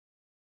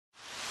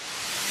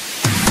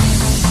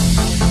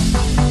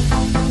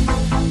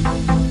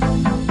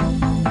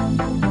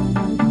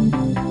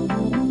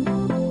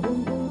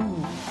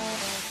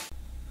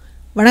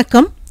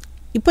வணக்கம்.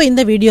 இப்போ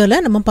இந்த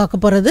வீடியோவில் நம்ம பார்க்க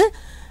போகிறது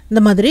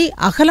இந்த மாதிரி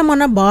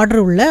அகலமான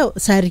பார்டர் உள்ள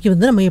சாரீக்கு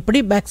வந்து நம்ம எப்படி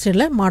பேக்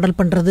சைடில் மாடல்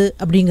பண்ணுறது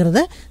அப்படிங்கிறத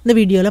இந்த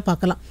வீடியோவில்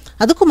பார்க்கலாம்.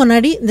 அதுக்கு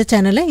முன்னாடி இந்த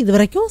சேனலை இது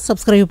வரைக்கும்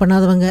சப்ஸ்கிரைப்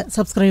பண்ணாதவங்க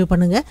சப்ஸ்கிரைப்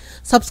பண்ணுங்கள்.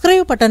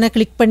 சப்ஸ்கிரைப் பட்டனை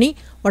கிளிக் பண்ணி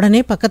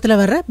உடனே பக்கத்தில்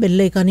வர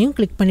பெல் ஐக்கானையும்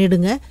கிளிக்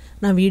பண்ணிவிடுங்க.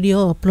 நான் வீடியோ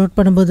அப்லோட்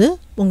பண்ணும்போது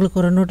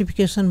உங்களுக்கு ஒரு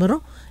நோட்டிஃபிகேஷன்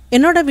வரும்.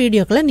 என்னோடய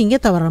வீடியோக்களை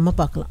நீங்கள் தவறாமல்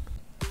பார்க்கலாம்.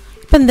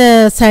 இப்போ இந்த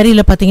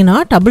சாரியில் பார்த்தீங்கன்னா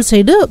டபுள்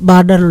சைடு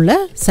பார்டர் உள்ள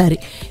சாரீ.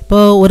 இப்போ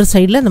ஒரு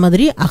சைடில் இந்த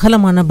மாதிரி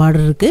அகலமான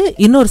பார்டர் இருக்குது,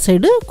 இன்னொரு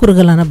சைடு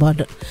குறுகலான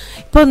பார்டர்.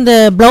 இப்போ இந்த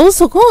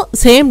ப்ளவுஸுக்கும்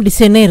சேம்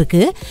டிசைனே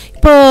இருக்குது.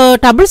 இப்போ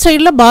டபுள்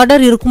சைடில்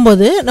பார்டர்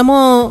இருக்கும்போது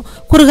நம்ம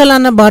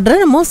குறுகலான பார்டரை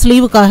நம்ம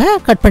ஸ்லீவுக்காக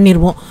கட்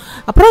பண்ணிடுவோம்.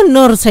 அப்புறம்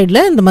இன்னொரு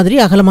சைடில் இந்த மாதிரி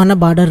அகலமான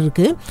பார்டர்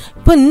இருக்குது.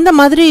 இப்போ இந்த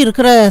மாதிரி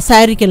இருக்கிற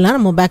சாரீக்கெல்லாம்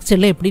நம்ம பேக்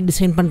சைடில் எப்படி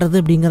டிசைன் பண்ணுறது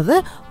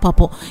அப்படிங்கிறத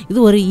பார்ப்போம். இது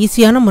ஒரு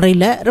ஈஸியான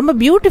முறையில் ரொம்ப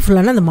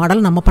பியூட்டிஃபுல்லான இந்த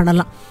மாடல் நம்ம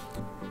பண்ணலாம்.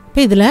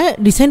 இப்போ இதில்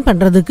டிசைன்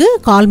பண்ணுறதுக்கு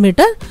 1/4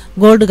 metre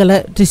gold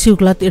colour tissue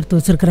cloth எடுத்து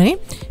வச்சுருக்கிறேன்.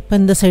 இப்போ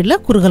இந்த சைடில்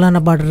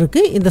குறுகலான பார்டர்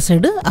இருக்குது, இந்த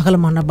சைடு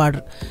அகலமான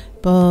பார்டர்.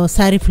 இப்போ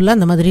சாரீ ஃபுல்லாக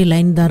அந்த மாதிரி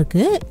லைன் தான்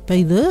இருக்குது. இப்போ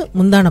இது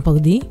முந்தான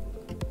பகுதி.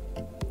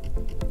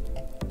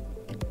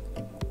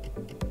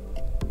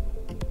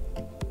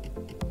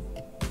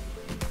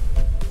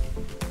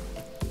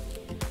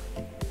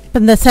 இப்போ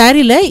இந்த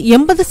சாரியில்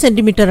 80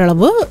 சென்டிமீட்டர்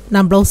அளவு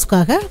நான்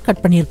ப்ளவுஸுக்காக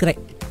கட்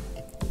பண்ணியிருக்கிறேன்.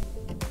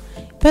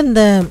 இப்போ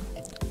இந்த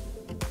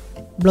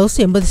ப்ளவுஸ்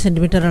 80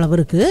 சென்டிமீட்டர் அளவு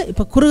இருக்குது.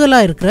 இப்போ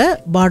குறுகலாக இருக்கிற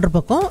பார்டர்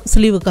பக்கம்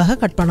ஸ்லீவுக்காக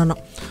கட் பண்ணணும்.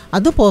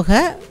 அது போக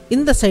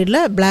இந்த சைடில்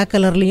பிளாக்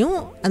கலர்லேயும்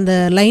அந்த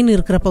லைன்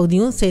இருக்கிற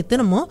பகுதியும் சேர்த்து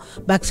நம்ம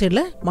பேக்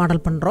சைடில்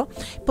மாடல் பண்ணுறோம்.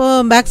 இப்போ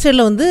பேக்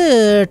சைடில் வந்து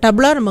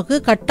டபுளாக நமக்கு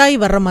கட்டாகி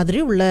வர்ற மாதிரி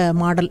உள்ள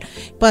மாடல்.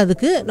 இப்போ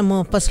அதுக்கு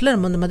நம்ம ஃபஸ்ட்டில்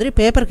நம்ம இந்த மாதிரி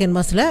பேப்பர்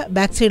கேன்வாஸில்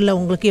பேக் சைடில்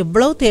உங்களுக்கு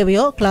எவ்வளோ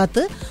தேவையோ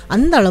கிளாத்து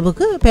அந்த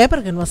அளவுக்கு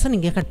பேப்பர் கேன்வாஸை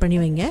நீங்கள் கட் பண்ணி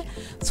வைங்க.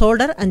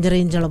 ஷோல்டர்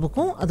 5.5 இன்ச்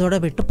அளவுக்கும் அதோட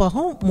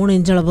வெட்டுப்பாகம் 3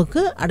 இன்ச்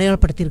அளவுக்கு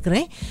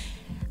அடையாளப்படுத்தியிருக்கிறேன்.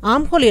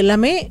 ஆம்கோல்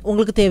எல்லாமே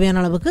உங்களுக்கு தேவையான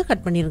அளவுக்கு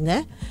கட் பண்ணிடுங்க.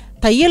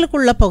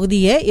 தையலுக்குள்ள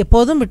பகுதியை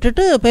எப்போதும்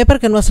விட்டுட்டு பேப்பர்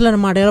கேன்வாஸில்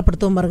நம்ம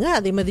அடையாளப்படுத்துவோம் பாருங்கள்,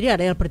 அதே மாதிரி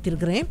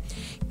அடையாளப்படுத்தியிருக்கிறேன்.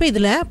 இப்போ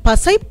இதில்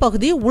பசை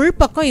பகுதி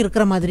உள்பக்கம்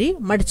இருக்கிற மாதிரி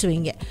மடித்து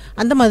வைங்க.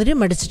 அந்த மாதிரி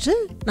மடிச்சுட்டு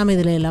நம்ம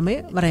இதில் எல்லாமே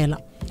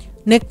வரையலாம்.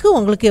 நெக்கு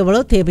உங்களுக்கு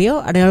எவ்வளோ தேவையோ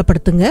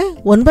அடையாளப்படுத்துங்க.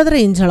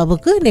 9.5 இன்ச்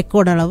அளவுக்கு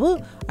நெக்கோட அளவு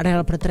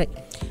அடையாளப்படுத்துகிறேன்.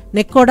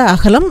 நெக்கோட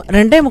அகலம்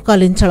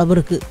 2.25 இன்ச் அளவு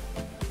இருக்குது.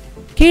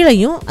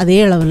 கீழையும் அதே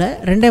அளவில்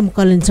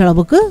 2.25 இன்ச்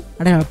அளவுக்கு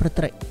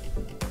அடையாளப்படுத்துகிறேன்.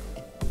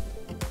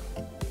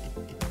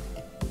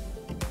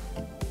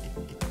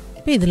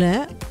 இப்போ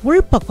இதில்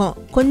உள்பக்கம்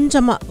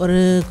கொஞ்சமாக ஒரு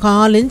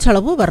 1/4 இன்ச்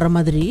அளவு வர்ற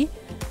மாதிரி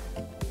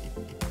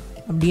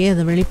அப்படியே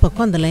அந்த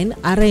வெளிப்பக்கம் அந்த லைன்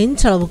 1/2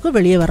 இன்ச் அளவுக்கு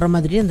வெளியே வர்ற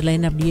மாதிரி அந்த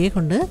லைன் அப்படியே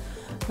கொண்டு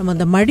நம்ம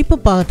அந்த மடிப்பு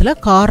பாகத்தில்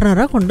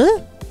கார்னராக கொண்டு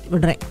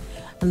விடுறேன்.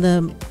 அந்த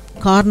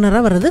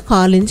கார்னராக வர்றது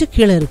 1/4 இன்ச்சு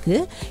கீழே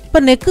இருக்குது.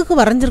 இப்போ நெக்குக்கு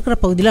வரைஞ்சிருக்கிற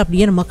பகுதியில்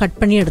அப்படியே நம்ம கட்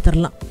பண்ணி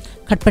எடுத்துடலாம்.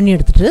 கட் பண்ணி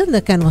எடுத்துகிட்டு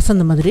இந்த கேன்வாஸ்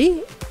அந்த மாதிரி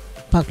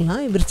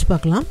பார்க்கலாம், விரித்து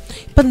பார்க்கலாம்.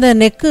 இப்போ இந்த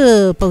நெக்கு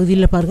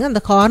பகுதியில் பாருங்கள்,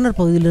 அந்த கார்னர்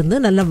பகுதியிலேருந்து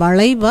நல்ல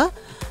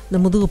வளைவாக இந்த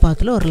முதுகு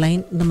பாகத்தில் ஒரு லைன்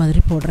இந்த மாதிரி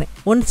போடுறேன்.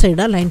 ஒன்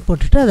சைடாக லைன்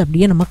போட்டுட்டு அதை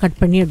அப்படியே நம்ம கட்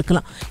பண்ணி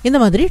எடுக்கலாம். இந்த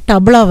மாதிரி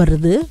டபுளாக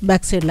வருது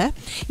பேக் சைடில்.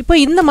 இப்போ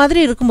இந்த மாதிரி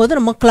இருக்கும்போது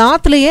நம்ம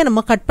கிளாத்லேயே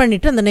நம்ம கட்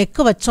பண்ணிவிட்டு அந்த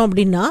நெக்கு வச்சோம்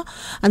அப்படின்னா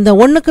அந்த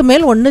ஒன்றுக்கு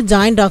மேல் ஒன்று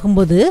ஜாயிண்ட்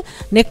ஆகும்போது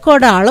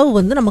நெக்கோட அளவு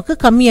வந்து நமக்கு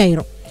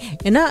கம்மியாயிரும்.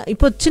 ஏன்னா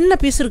இப்போ சின்ன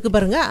பீஸ் இருக்குது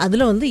பாருங்கள்,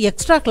 அதில் வந்து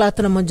எக்ஸ்ட்ரா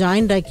கிளாத் நம்ம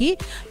ஜாயிண்ட் ஆக்கி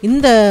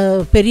இந்த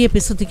பெரிய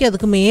பீஸு தூக்கி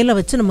அதுக்கு மேலே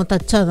வச்சு நம்ம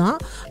தைச்சாதான்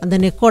அந்த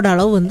நெக்கோட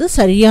அளவு வந்து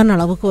சரியான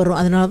அளவுக்கு வரும்.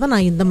 அதனால தான்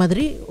நான் இந்த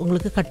மாதிரி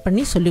உங்களுக்கு கட்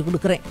பண்ணி சொல்லி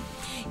கொடுக்குறேன்.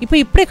 இப்போ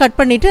இப்படி கட்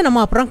பண்ணிவிட்டு நம்ம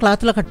அப்புறம்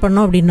கிளாத்தில் கட்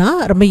பண்ணோம் அப்படின்னா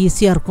ரொம்ப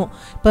ஈஸியாக இருக்கும்.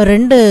 இப்போ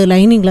 2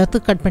 லைனிங் கிளாத்து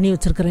கட் பண்ணி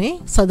வச்சுருக்கிறேன்,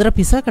 சதுர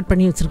பீஸாக கட்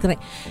பண்ணி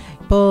வச்சுருக்கிறேன்.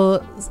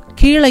 இப்போது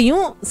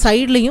கீழையும்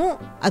சைட்லேயும்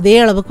அதே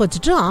அளவுக்கு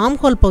வச்சுட்டு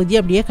ஆம்கோல் பகுதியை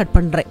அப்படியே கட்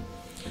பண்ணுறேன்.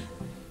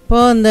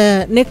 இப்போது இந்த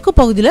நெக்கு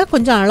பகுதியில்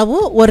கொஞ்சம் அளவு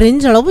 1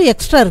 இன்ச் அளவு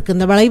எக்ஸ்ட்ரா இருக்குது.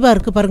 இந்த வளைவாக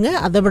இருக்குது பாருங்கள்,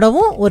 அதை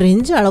விடவும் 1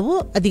 இன்ச் அளவு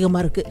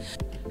அதிகமாக இருக்குது.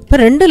 இப்போ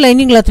 2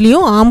 லைனிங்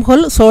கிளாத்லேயும்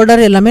ஆம்ஹோல்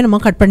ஷோல்டர் எல்லாமே நம்ம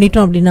கட்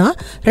பண்ணிட்டோம் அப்படின்னா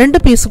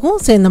 2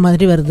 பீஸுக்கும் சேர்ந்த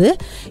மாதிரி வருது.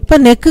 இப்போ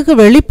நெக்குக்கு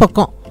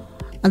வெளிப்பக்கம்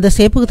அந்த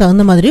ஷேப்புக்கு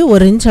தகுந்த மாதிரி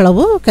 1 இன்ச்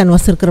அளவு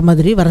கேன்வாஸ் இருக்கிற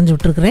மாதிரி வரைஞ்சி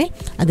விட்டுருக்குறேன்.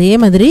 அதே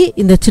மாதிரி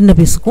இந்த சின்ன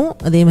பீஸுக்கும்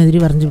அதே மாதிரி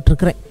வரைஞ்சி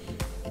விட்டுருக்குறேன்.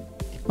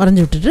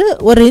 வரைஞ்சி விட்டுட்டு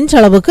 1 இன்ச்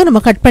அளவுக்கு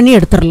நம்ம கட் பண்ணி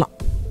எடுத்துடலாம்.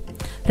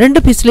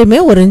 2 பீஸ்லேயுமே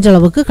 1 இன்ச்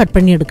அளவுக்கு கட்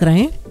பண்ணி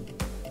எடுக்கிறேன்.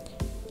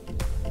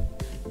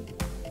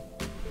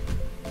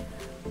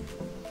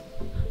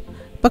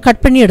 இப்போ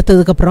கட் பண்ணி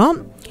எடுத்ததுக்கப்புறம்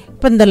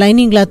இப்போ இந்த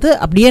லைனிங் கிளாத்து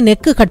அப்படியே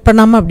நெக்கு கட்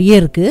பண்ணாமல் அப்படியே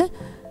இருக்குது.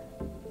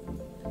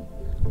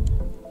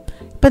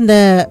 இப்போ இந்த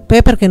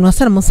பேப்பர்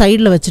கேன்வாஸை நம்ம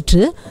சைடில்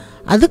வச்சுட்டு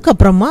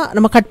அதுக்கப்புறமா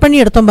நம்ம கட் பண்ணி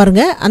எடுத்தோம்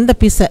பாருங்கள், அந்த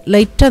பீஸை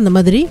லைட்டாக அந்த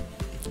மாதிரி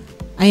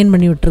அயன்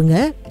பண்ணி விட்டுருங்க.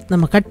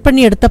 நம்ம கட்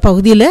பண்ணி எடுத்த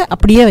பகுதியில்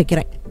அப்படியே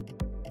வைக்கிறேன்.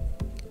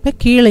 இப்போ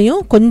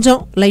கீழையும்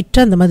கொஞ்சம்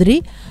லைட்டாக அந்த மாதிரி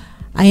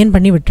அயன்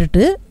பண்ணி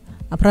விட்டுட்டு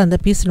அப்புறம் அந்த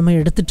பீஸ் நம்ம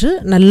எடுத்துகிட்டு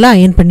நல்லா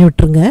அயன் பண்ணி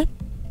விட்டுருங்க.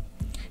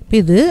 இப்போ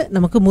இது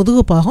நமக்கு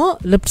முதுகு பாகம்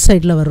லெஃப்ட்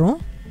சைடில் வரும்.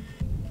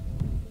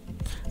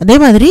 அதே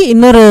மாதிரி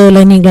இன்னொரு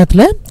லைனிங்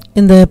கிளாத்தில்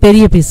இந்த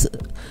பெரிய பீஸ்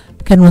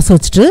கேன்வாஸ்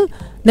வச்சுட்டு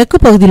நெக்கு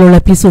பகுதியில் உள்ள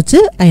பீஸ் வச்சு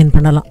அயன்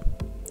பண்ணலாம்.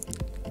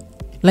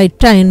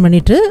 லைட்டாக அயன்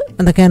பண்ணிவிட்டு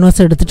அந்த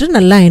கேன்வாஸை எடுத்துகிட்டு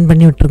நல்லா அயன்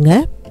பண்ணி விட்டுருங்க.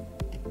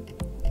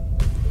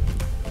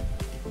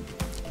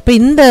 இப்போ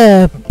இந்த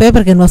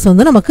பேப்பர் கேன்வாஸ்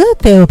வந்து நமக்கு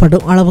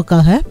தேவைப்படும்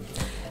அளவுக்காக.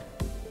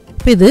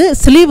 இப்போ இது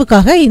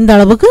ஸ்லீவுக்காக இந்த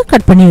அளவுக்கு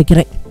கட் பண்ணி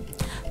வைக்கிறேன்.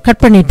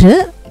 கட் பண்ணிவிட்டு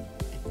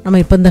நம்ம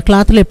இப்போ இந்த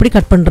கிளாத்தில் எப்படி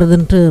கட்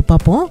பண்ணுறதுன்ட்டு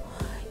பார்ப்போம்.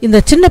 இந்த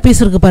சின்ன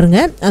பீஸ் இருக்குது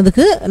பாருங்கள்,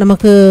 அதுக்கு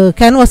நமக்கு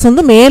கேன்வாஸ்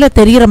வந்து மேலே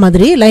தெரிகிற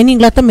மாதிரி லைனிங்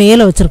கிளாத்தை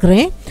மேலே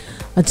வச்சுருக்கிறேன்.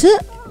 வச்சு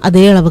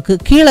அதே அளவுக்கு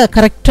கீழே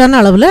கரெக்டான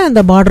அளவில்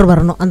அந்த பார்டர்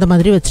வரணும், அந்த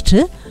மாதிரி வச்சுட்டு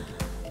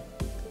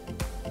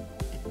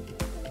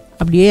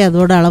அப்படியே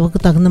அதோட அளவுக்கு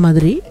தகுந்த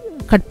மாதிரி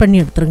கட் பண்ணி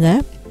எடுத்துருங்க.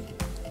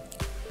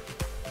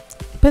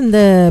 இப்போ இந்த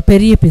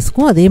பெரிய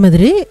பீஸுக்கும் அதே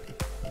மாதிரி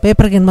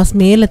பேப்பர் கேன்வாஸ்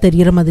மேலே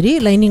தெரிகிற மாதிரி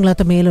லைனிங்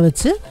கிளாத்தை மேலே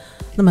வச்சு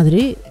இந்த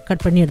மாதிரி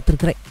கட் பண்ணி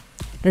எடுத்துருக்கிறேன்.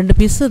 2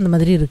 பீஸு இந்த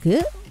மாதிரி இருக்குது.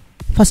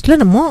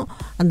 ஃபஸ்ட்டில் நம்ம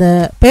அந்த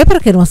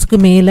பேப்பர் கேன்வாஸுக்கு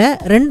மேலே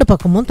 2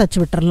 பக்கமும் தைச்சி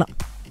விட்டுறலாம்.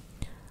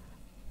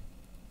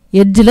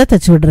 எட்ஜில்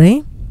தைச்சி விடுறேன்.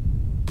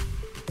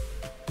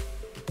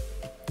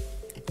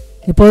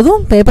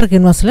 எப்போதும் பேப்பர்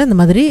கேன்வாஸில் இந்த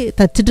மாதிரி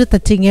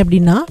தைச்சிங்க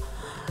அப்படின்னா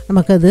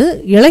நமக்கு அது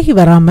இலகி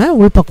வராமல்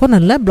உள்பக்கம்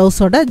நல்லா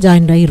ப்ளவுஸோட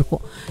ஜாயிண்ட்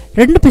ஆகிருக்கும்.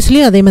 2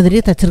 பீஸ்லேயும் அதே மாதிரி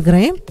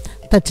தைச்சிருக்கிறேன்.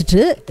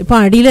 தைச்சிட்டு இப்போ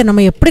அடியில்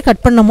நம்ம எப்படி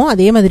கட் பண்ணமோ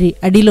அதே மாதிரி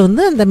அடியில்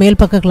வந்து அந்த மேல்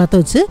பக்க கிளாத்தை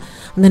வச்சு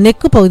அந்த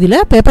நெக்கு பகுதியில்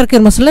பேப்பர்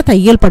கேன்வாஸில்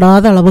தையல்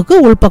படாத அளவுக்கு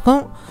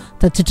உள்பக்கம்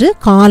தைச்சிட்டு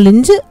 1/4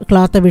 இன்ச்சு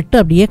கிளாத்தை விட்டு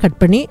அப்படியே கட்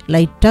பண்ணி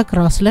லைட்டாக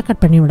கிராஸில்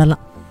கட் பண்ணி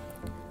விடலாம்.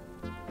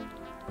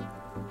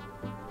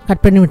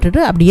 கட் பண்ணி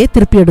விட்டுட்டு அப்படியே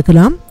திருப்பி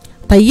எடுக்கலாம்.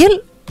 தையல்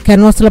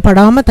கேன்வாஸில்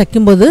படாமல்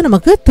தைக்கும்போது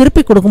நமக்கு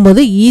திருப்பி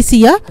கொடுக்கும்போது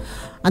ஈஸியாக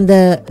அந்த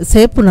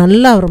ஷேப்பு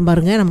நல்லா வரும்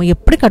பாருங்கள். நம்ம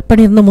எப்படி கட்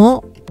பண்ணியிருந்தோமோ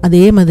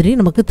அதே மாதிரி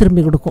நமக்கு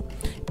திரும்பி கொடுக்கும்.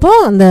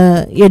 இப்போது அந்த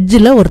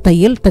எட்ஜில் ஒரு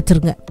தையல்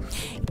தைச்சிருங்க.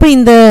 இப்போ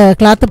இந்த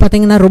கிளாத்து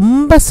பார்த்திங்கன்னா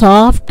ரொம்ப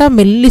சாஃப்டாக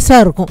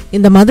மெல்லிஸாக இருக்கும்.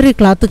 இந்த மாதிரி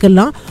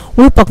கிளாத்துக்கெல்லாம்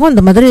உள்பக்கம்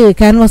இந்த மாதிரி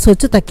கேன்வாஸ்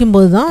வச்சு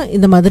தைக்கும்போது தான்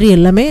இந்த மாதிரி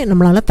எல்லாமே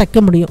நம்மளால்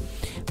தைக்க முடியும்.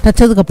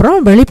 தைச்சதுக்கப்புறம்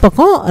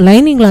வெளிப்பக்கம்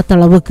லைனிங் கிளாத்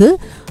அளவுக்கு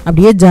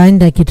அப்படியே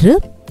ஜாயிண்ட் ஆக்கிட்டு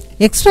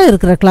எக்ஸ்ட்ரா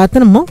இருக்கிற கிளாத்தை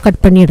நம்ம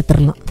கட் பண்ணி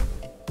எடுத்துடலாம்.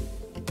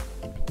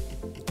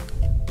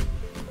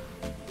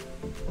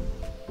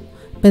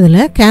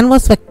 இதில்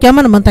கேன்வாஸ்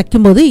வைக்காமல் நம்ம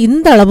தைக்கும்போது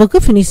இந்த அளவுக்கு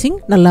ஃபினிஷிங்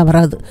நல்லா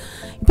வராது.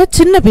 இப்போ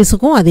சின்ன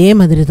பீஸுக்கும் அதே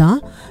மாதிரி தான்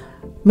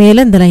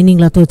மேலே இந்த லைனிங்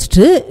கிளாத்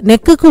வச்சுட்டு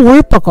நெக்குக்கு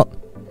உள்பக்கம்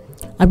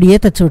அப்படியே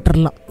தைச்சி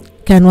விட்டுறலாம்.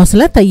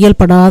 கேன்வாஸில் தையல்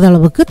படாத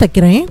அளவுக்கு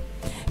தைக்கிறேன்.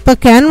 இப்போ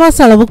கேன்வாஸ்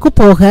அளவுக்கு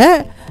போக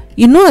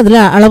இன்னும் அதில்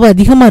அளவு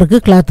அதிகமாக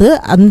இருக்குது கிளாத்து,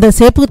 அந்த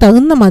ஷேப்புக்கு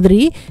தகுந்த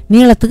மாதிரி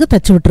நீளத்துக்கு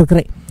தைச்சி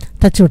விட்டுருக்குறேன்.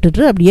 தைச்சி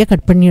விட்டுட்டு அப்படியே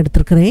கட் பண்ணி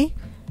எடுத்துருக்குறேன்.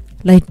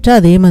 லைட்டாக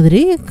அதே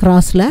மாதிரி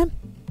கிராஸில்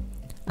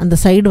அந்த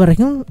சைடு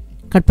வரைக்கும்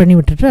கட் பண்ணி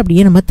விட்டுட்டு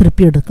அப்படியே நம்ம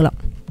திருப்பி எடுக்கலாம்.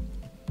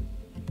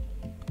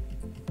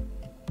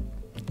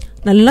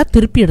 நல்லா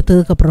திருப்பி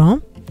எடுத்ததுக்கப்புறம்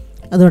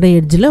அதோட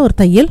எட்ஜில் ஒரு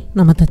தையல்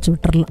நம்ம தைச்சி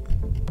விட்டுறலாம்.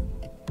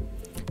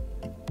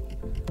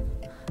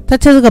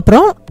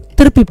 தைச்சதுக்கப்புறம்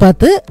திருப்பி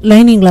பார்த்து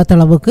லைனிங் கிளாத்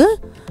அளவுக்கு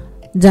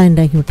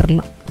ஜாயிண்ட் ஆக்கி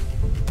விட்டுறலாம்.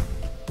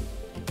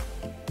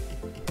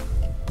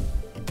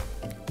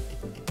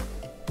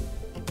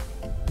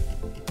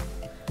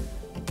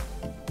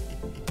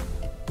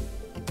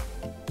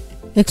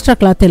 எக்ஸ்ட்ரா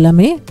கிளாத்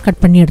எல்லாமே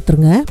கட் பண்ணி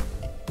எடுத்துருங்க.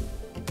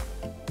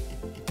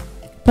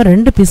 இப்போ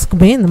 2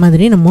 பீஸுக்குமே இந்த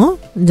மாதிரி நம்ம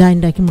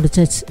ஜாயிண்ட் ஆக்கி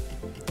முடிச்சாச்சு.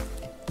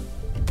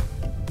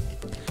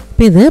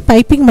 இப்போ இது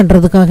பைப்பிங்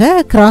பண்ணுறதுக்காக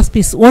கிராஸ்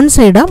பீஸ் 1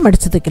 சைடாக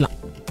மடித்து தைக்கலாம்.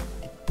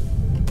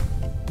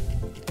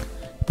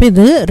 இப்போ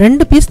இது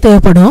 2 பீஸ்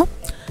தேவைப்படும்.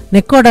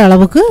 நெக்கோட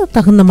அளவுக்கு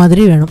தகுந்த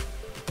மாதிரி வேணும்.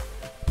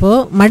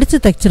 இப்போது மடித்து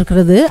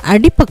தைச்சிருக்கிறது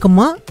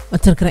அடிப்பக்கமாக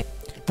வச்சுருக்கிறேன்.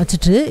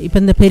 வச்சுட்டு இப்போ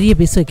இந்த பெரிய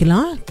பீஸ்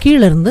வைக்கலாம்.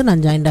 கீழேருந்து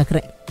நான் ஜாயிண்ட்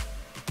ஆக்குறேன்.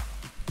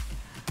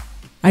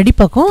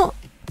 அடிப்பக்கம்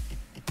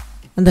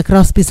அந்த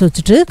கிராஸ் பீஸ்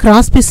வச்சுட்டு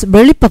கிராஸ் பீஸ்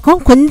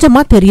வெளிப்பக்கம்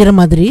கொஞ்சமாக தெரிகிற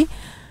மாதிரி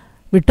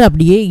விட்டு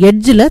அப்படியே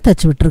எட்ஜில்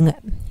தைச்சி விட்டுருங்க.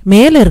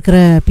 மேலே இருக்கிற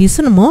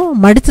பீஸு நம்ம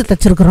மடித்து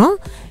தைச்சிருக்கிறோம்.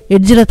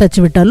 எட்ஜில் தைச்சி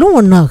விட்டாலும்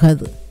ஒன்றும்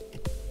ஆகாது.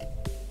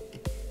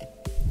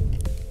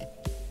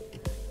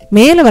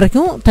 மேலே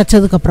வரைக்கும்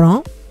தைச்சதுக்கப்புறம்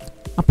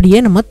அப்படியே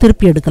நம்ம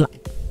திருப்பி எடுக்கலாம்.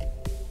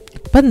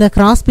 இப்போ இந்த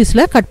கிராஸ்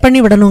பீஸில் கட்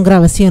பண்ணி விடணுங்கிற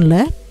அவசியம்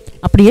இல்லை.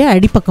 அப்படியே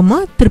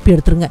அடிப்பக்கமாக திருப்பி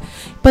எடுத்துருங்க.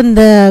 இப்போ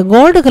இந்த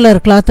கோல்டு கலர்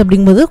கிளாத்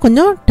அப்படிங்கும்போது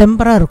கொஞ்சம்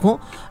டெம்பராக இருக்கும்.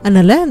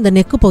 அதனால் இந்த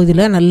நெக்கு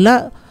பகுதியில் நல்லா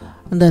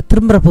அந்த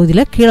திரும்புகிற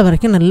பகுதியில் கீழே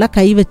வரைக்கும் நல்லா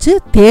கை வச்சு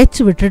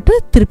தேய்ச்சி விட்டுட்டு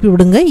திருப்பி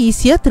விடுங்க.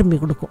 ஈஸியாக திரும்பி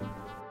கொடுக்கும்.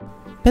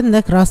 இப்போ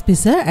இந்த கிராஸ்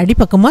பீஸை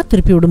அடிப்பக்கமாக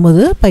திருப்பி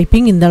விடும்போது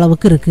பைப்பிங் இந்த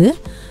அளவுக்கு இருக்குது.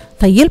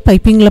 தையல்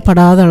பைப்பிங்கில்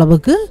படாத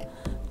அளவுக்கு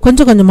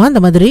கொஞ்சம் கொஞ்சமாக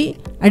இந்த மாதிரி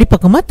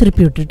அடிப்பக்கமாக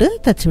திருப்பி விட்டுட்டு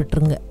தைச்சி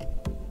விட்டுருங்க.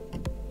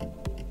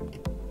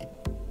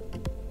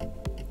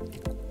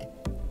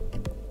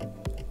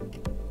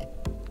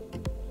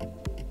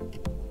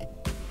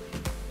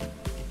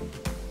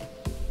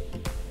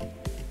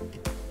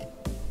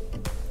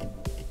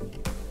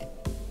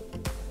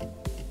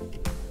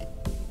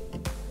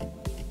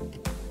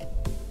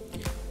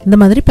 இந்த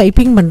மாதிரி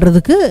பைப்பிங்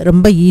பண்ணுறதுக்கு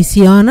ரொம்ப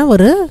ஈஸியான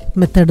ஒரு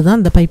மெத்தடு தான்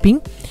இந்த பைப்பிங்.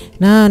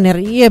 நான்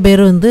நிறைய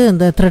பேர் வந்து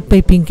அந்த த்ரெட்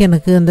பைப்பிங்க்கு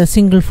எனக்கு அந்த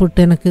சிங்கிள் ஃபுட்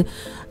எனக்கு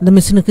அந்த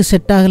மிஷினுக்கு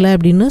செட் ஆகலை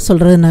அப்படின்னு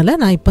சொல்கிறதுனால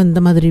நான் இப்போ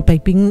இந்த மாதிரி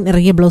பைப்பிங்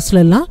நிறைய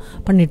ப்ளவுஸில் எல்லாம்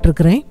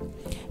பண்ணிகிட்ருக்கிறேன்.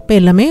 இப்போ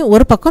எல்லாமே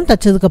ஒரு பக்கம்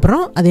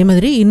தைச்சதுக்கப்புறம் அதே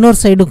மாதிரி இன்னொரு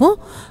சைடுக்கும்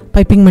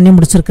பைப்பிங் பண்ணி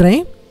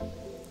முடிச்சிருக்கிறேன்.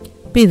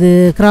 இப்போ இது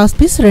கிராஸ்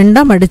பீஸ்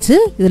 2ஆக மடித்து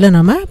இதில்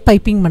நம்ம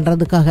பைப்பிங்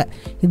பண்ணுறதுக்காக,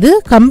 இது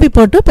கம்பி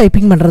போட்டு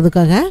பைப்பிங்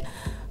பண்ணுறதுக்காக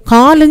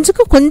 1/4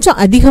 இன்ச்சுக்கு கொஞ்சம்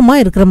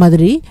அதிகமாக இருக்கிற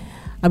மாதிரி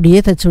அப்படியே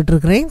தைச்சி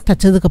விட்டுருக்குறேன்.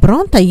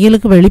 தைச்சதுக்கப்புறம்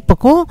தையலுக்கு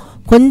வெளிப்பக்கம்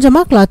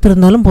கொஞ்சமாக கிளாத்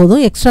இருந்தாலும்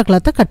போதும், எக்ஸ்ட்ரா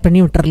கிளாத்தை கட் பண்ணி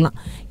விட்டுறலாம்.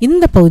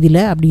 இந்த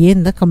பகுதியில் அப்படியே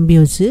இந்த கம்பி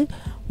வச்சு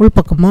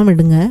உள்பக்கமாக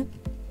விடுங்க.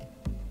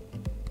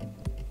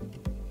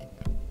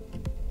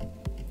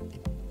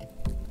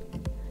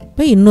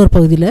 இப்போ இன்னொரு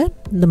பகுதியில்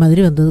இந்த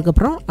மாதிரி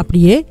வந்ததுக்கப்புறம்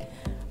அப்படியே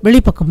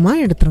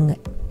வெளிப்பக்கமாக எடுத்துருங்க.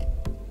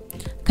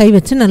 கை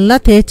வச்சு நல்லா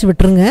தேய்ச்சி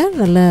விட்டுருங்க,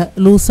 நல்லா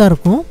லூஸாக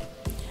இருக்கும்.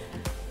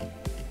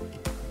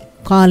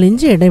 1/4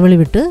 இன்ச்சு இடைவெளி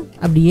விட்டு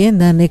அப்படியே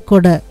இந்த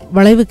நெக்கோட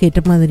வளைவுக்கு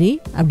ஏற்ற மாதிரி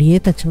அப்படியே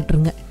தைச்சி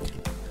விட்டுருங்க.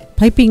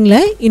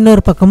 பைப்பிங்கில்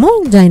இன்னொரு பக்கமும்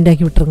ஜாயிண்ட்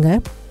ஆக்கி விட்டுருங்க.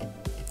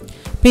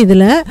 இப்போ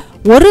இதில்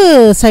ஒரு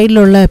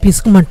சைடில் உள்ள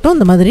பீஸுக்கு மட்டும்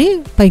இந்த மாதிரி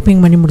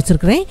பைப்பிங் பண்ணி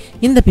முடிச்சிருக்கிறேன்.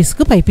 இந்த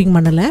பீஸுக்கு பைப்பிங்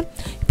பண்ணலை.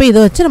 இப்போ இதை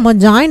வச்சு நம்ம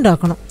ஜாயிண்ட்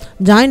ஆக்கணும்.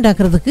 ஜாயிண்ட்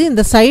ஆக்கிறதுக்கு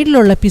இந்த சைடில்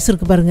உள்ள பீஸ்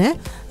இருக்குது பாருங்கள்,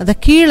 அதை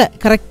கீழே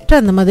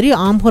கரெக்டாக அந்த மாதிரி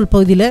ஆம்ஹோல்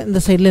பகுதியில் இந்த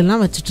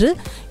சைட்லலாம் வச்சுட்டு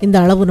இந்த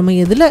அளவு நம்ம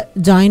எதில்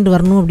ஜாயிண்ட்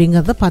வரணும்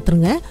அப்படிங்கிறத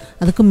பார்த்துருங்க.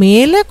 அதுக்கு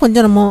மேலே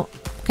கொஞ்சம் நம்ம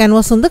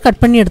கேன்வாஸ் வந்து கட்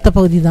பண்ணி எடுத்த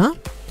பகுதி தான்.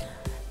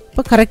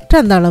 இப்போ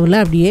கரெக்டாக அந்த அளவில்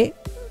அப்படியே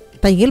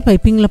தையல்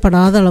பைப்பிங்கில்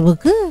படாத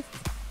அளவுக்கு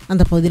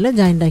அந்த பகுதியில்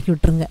ஜாயிண்ட் ஆக்கி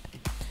விட்டுருங்க.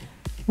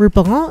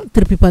 உள்பக்கம்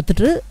திருப்பி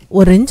பார்த்துட்டு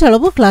 1 இன்ச்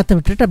அளவு கிளாத்தை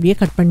விட்டுட்டு அப்படியே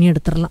கட் பண்ணி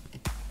எடுத்துடலாம்.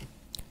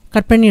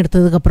 கட் பண்ணி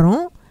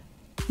எடுத்ததுக்கப்புறம்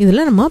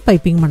இதில் நம்ம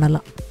பைப்பிங்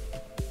பண்ணலாம்.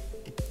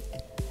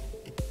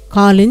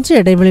 1/4 இன்ச்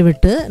இடைவெளி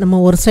விட்டு நம்ம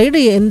ஒரு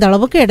சைடு எந்த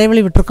அளவுக்கு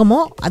இடைவெளி விட்டுருக்கோமோ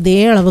அதே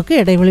அளவுக்கு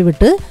இடைவெளி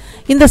விட்டு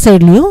இந்த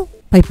சைட்லேயும்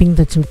பைப்பிங்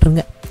தைச்சி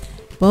விட்டுருங்க.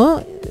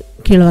 இப்போது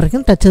கீழே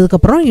வரைக்கும்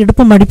தைச்சதுக்கப்புறம்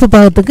இடுப்பு மடிப்பு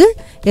பாகத்துக்கு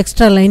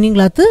எக்ஸ்ட்ரா லைனிங்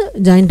கிளாத்து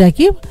ஜாயிண்ட்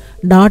ஆக்கி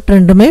டாட்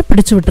 2மே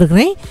பிடிச்சி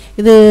விட்டுருக்குறேன்.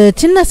 இது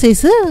சின்ன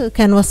சைஸு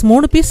கேன்வாஸ்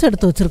 3 பீஸ்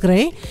எடுத்து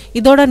வச்சுருக்கிறேன்.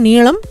 இதோட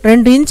நீளம்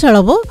 2 இன்ச்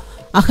அளவு,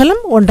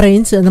 அகலம் 1.5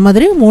 இன்ச், அந்த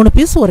மாதிரி 3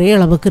 பீஸ் ஒரே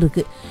அளவுக்கு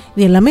இருக்குது.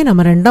 இது எல்லாமே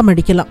நம்ம 2ஆக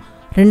மடிக்கலாம்.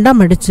 2ஆக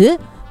மடித்து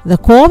இதை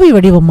கோவி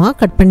வடிவமாக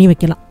கட் பண்ணி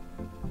வைக்கலாம்.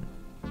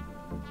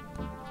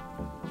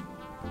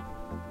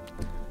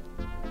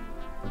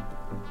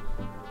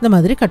 இந்த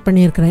மாதிரி கட்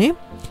பண்ணியிருக்கிறேன்.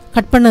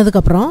 கட்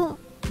பண்ணதுக்கப்புறம்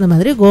இந்த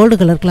மாதிரி கோல்டு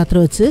கலர்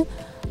கிளாத்தில் வச்சு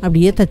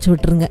அப்படியே தைச்சி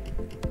விட்டுருங்க.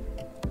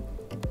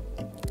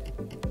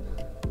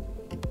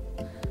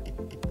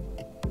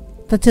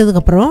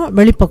 தைச்சதுக்கப்புறம்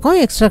வெளிப்பக்கம்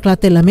எக்ஸ்ட்ரா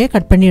கிளாத் எல்லாமே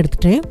கட் பண்ணி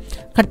எடுத்துட்டேன்.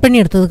 கட் பண்ணி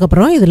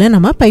எடுத்ததுக்கப்புறம் இதில்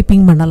நம்ம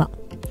பைப்பிங் பண்ணலாம்.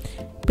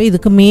 இப்போ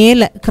இதுக்கு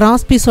மேலே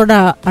கிராஸ் பீஸோட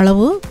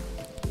அளவு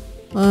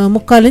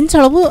 3/4 இன்ச்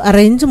அளவு,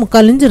 1/2 இன்ச்சு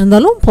 3/4 இன்ச்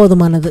இருந்தாலும்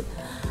போதுமானது.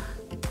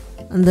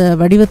 அந்த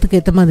வடிவத்துக்கு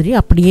ஏற்ற மாதிரி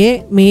அப்படியே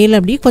மேலே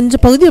அப்படியே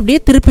கொஞ்சம் பகுதி அப்படியே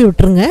திருப்பி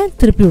விட்டுருங்க.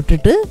 திருப்பி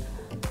விட்டுட்டு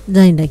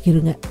ஜாயிண்ட்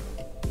ஆக்கிடுங்க.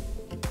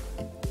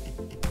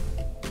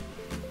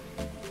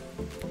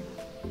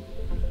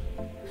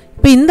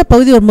 இப்போ இந்த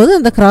பகுதி வரும்போது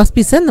அந்த கிராஸ்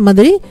பீஸை இந்த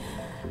மாதிரி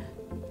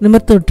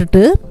நிமிர்த்து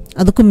விட்டுட்டு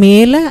அதுக்கு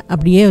மேலே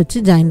அப்படியே வச்சு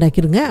ஜாயிண்ட்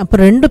ஆக்கிடுங்க. அப்போ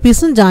 2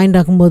 பீஸும் ஜாயிண்ட்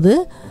ஆக்கும்போது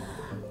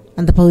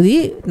அந்த பகுதி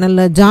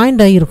நல்லா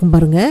ஜாயிண்ட் ஆகியிருக்கும்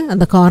பாருங்கள்.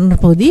 அந்த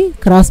கார்னர் பகுதி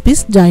கிராஸ்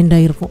பீஸ் ஜாயிண்ட்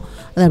ஆகியிருக்கும்.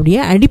 அதை அப்படியே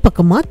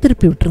அடிப்பக்கமாக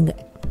திருப்பி விட்டுருங்க.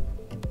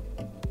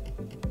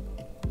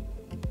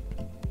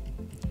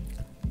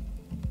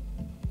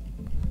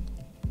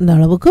 இந்த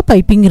அளவுக்கு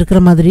பைப்பிங் இருக்கிற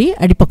மாதிரி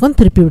அடிப்பக்கம்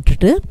திருப்பி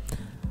விட்டுட்டு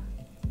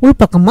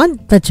உள்பக்கமாக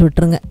தைச்சி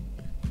விட்டுருங்க.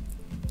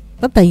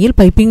 இப்போ தையல்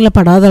பைப்பிங்கில்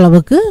படாத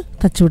அளவுக்கு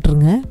தைச்சி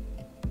விட்டுருங்க.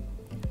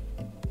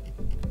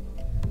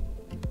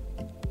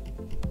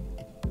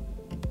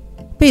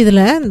 இப்போ இதில்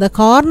இந்த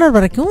கார்னர்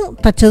வரைக்கும்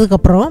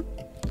தைச்சதுக்கப்புறம்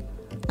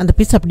அந்த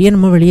பீஸ் அப்படியே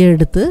நம்ம வெளியே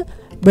எடுத்து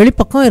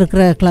வெளிப்பக்கம்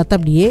இருக்கிற கிளாத்தை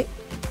அப்படியே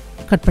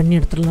கட் பண்ணி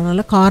எடுத்துடலாம்.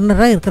 நல்லா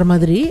கார்னராக இருக்கிற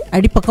மாதிரி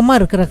அடிப்பக்கமாக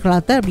இருக்கிற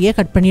கிளாத்தை அப்படியே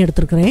கட் பண்ணி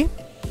எடுத்துருக்கிறேன்.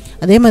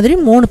 அதே மாதிரி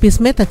 3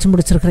 பீஸுமே தைச்சி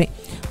முடிச்சிருக்கிறேன்.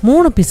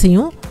 3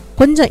 பீஸையும்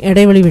கொஞ்சம்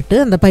இடைவெளி விட்டு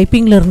அந்த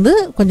பைப்பிங்லேருந்து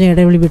கொஞ்சம்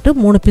இடைவெளி விட்டு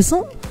 3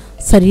 பீஸும்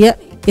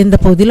சரியாக எந்த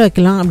பகுதியில்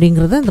வைக்கலாம்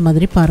அப்படிங்கிறத இந்த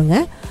மாதிரி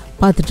பாருங்கள்.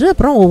 பார்த்துட்டு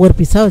அப்புறம் ஒவ்வொரு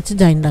பீஸாக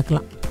வச்சு ஜாயிண்ட்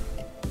ஆக்கலாம்.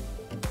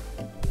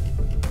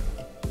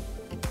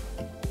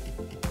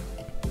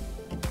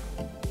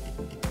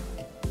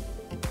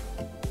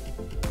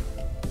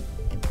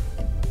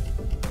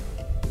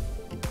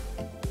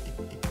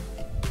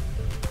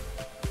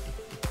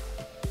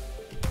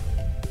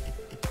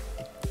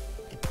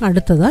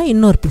 அடுத்ததாக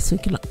இன்னொரு பீஸ்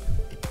வைக்கலாம்.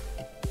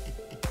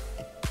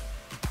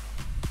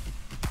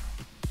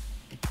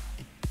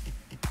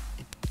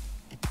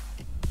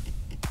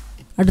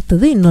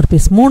 அடுத்தது இன்னொரு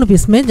பீஸ். 3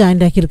 பீஸுமே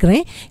ஜாயிண்ட்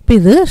ஆக்கியிருக்கிறேன். இப்போ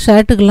இது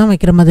ஷர்ட்டுக்கெல்லாம்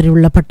வைக்கிற மாதிரி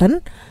உள்ள பட்டன்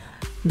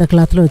இந்த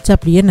கிளாத்தில் வச்சு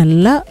அப்படியே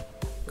நல்லா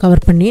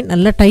கவர் பண்ணி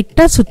நல்லா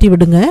டைட்டாக சுற்றி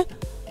விடுங்க.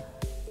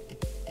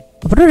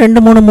 அப்புறம்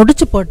 2-3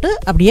 முடிச்சு போட்டு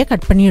அப்படியே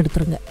கட் பண்ணி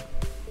எடுத்துருங்க.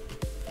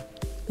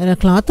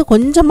 இதில் கிளாத்து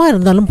கொஞ்சமாக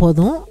இருந்தாலும்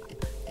போதும்.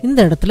 இந்த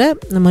இடத்துல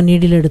நம்ம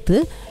நீடில் எடுத்து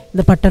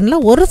இந்த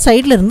பட்டனில் ஒரு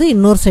சைடில் இருந்து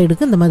இன்னொரு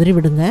சைடுக்கு இந்த மாதிரி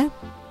விடுங்க.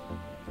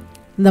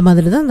 இந்த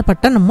மாதிரி தான் இந்த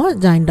பட்டன் நம்ம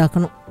ஜாயிண்ட்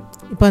ஆக்கணும்.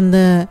 இப்போ அந்த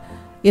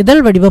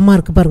இதழ் வடிவமாக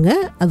இருக்குது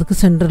பாருங்கள், அதுக்கு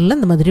சென்டரில்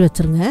இந்த மாதிரி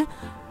வச்சுருங்க.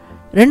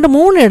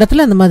 2-3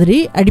 இடத்துல இந்த மாதிரி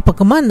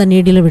அடிப்பக்கமாக இந்த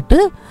நீடியில் விட்டு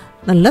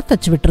நல்லா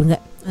தைச்சி விட்டுருங்க.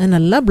 அது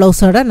நல்லா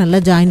ப்ளவுஸோட நல்லா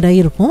ஜாயிண்ட்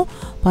ஆகியிருக்கும்.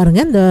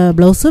 பாருங்கள், இந்த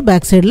ப்ளவுஸு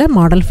பேக் சைடில்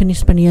மாடல்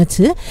ஃபினிஷ்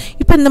பண்ணியாச்சு.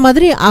 இப்போ இந்த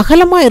மாதிரி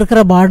அகலமாக இருக்கிற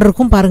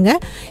பார்டருக்கும்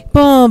பாருங்கள்,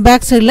 இப்போ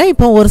பேக் சைடில்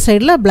இப்போ ஒரு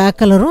சைடில் பிளாக்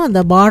கலரும் அந்த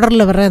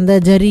பார்டரில் வர அந்த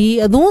ஜரி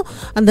அதுவும்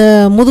அந்த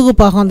முதுகு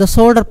பாகம் அந்த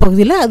ஷோல்டர்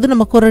பகுதியில் அது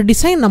நமக்கு ஒரு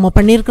டிசைன் நம்ம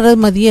பண்ணியிருக்கிறது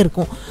மாதிரியே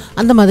இருக்கும்.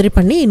 அந்த மாதிரி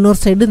பண்ணி இன்னொரு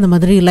சைடு இந்த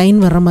மாதிரி லைன்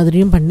வர்ற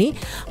மாதிரியும் பண்ணி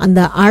அந்த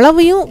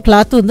அளவையும்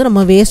கிளாத்து வந்து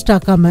நம்ம வேஸ்ட்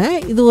ஆக்காமல்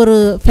இது ஒரு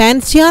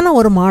ஃபேன்சியான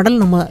ஒரு மாடல்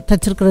நம்ம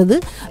தைச்சிருக்கிறது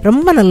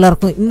ரொம்ப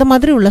நல்லாயிருக்கும். இந்த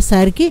மாதிரி உள்ள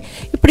சாரிக்கு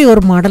இப்படி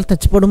ஒரு மாடல்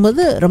தைச்சி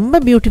போடும்போது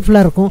ரொம்ப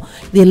பியூட்டிஃபுல்லாக இருக்கும்.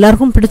 இது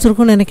எல்லாருக்கும்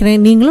பிடிச்சிருக்கும்னு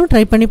நினைக்கிறேன். நீங்களும்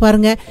ட்ரை பண்ணி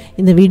பாருங்கள்.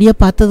 இந்த வீடியோ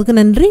பார்த்ததுக்கு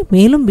நன்றி.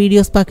 மேலும்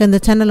வீடியோஸ் பார்க்க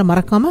இந்த சேனலை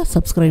மறக்காமல்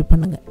சப்ஸ்கிரைப்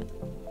பண்ணுங்கள்.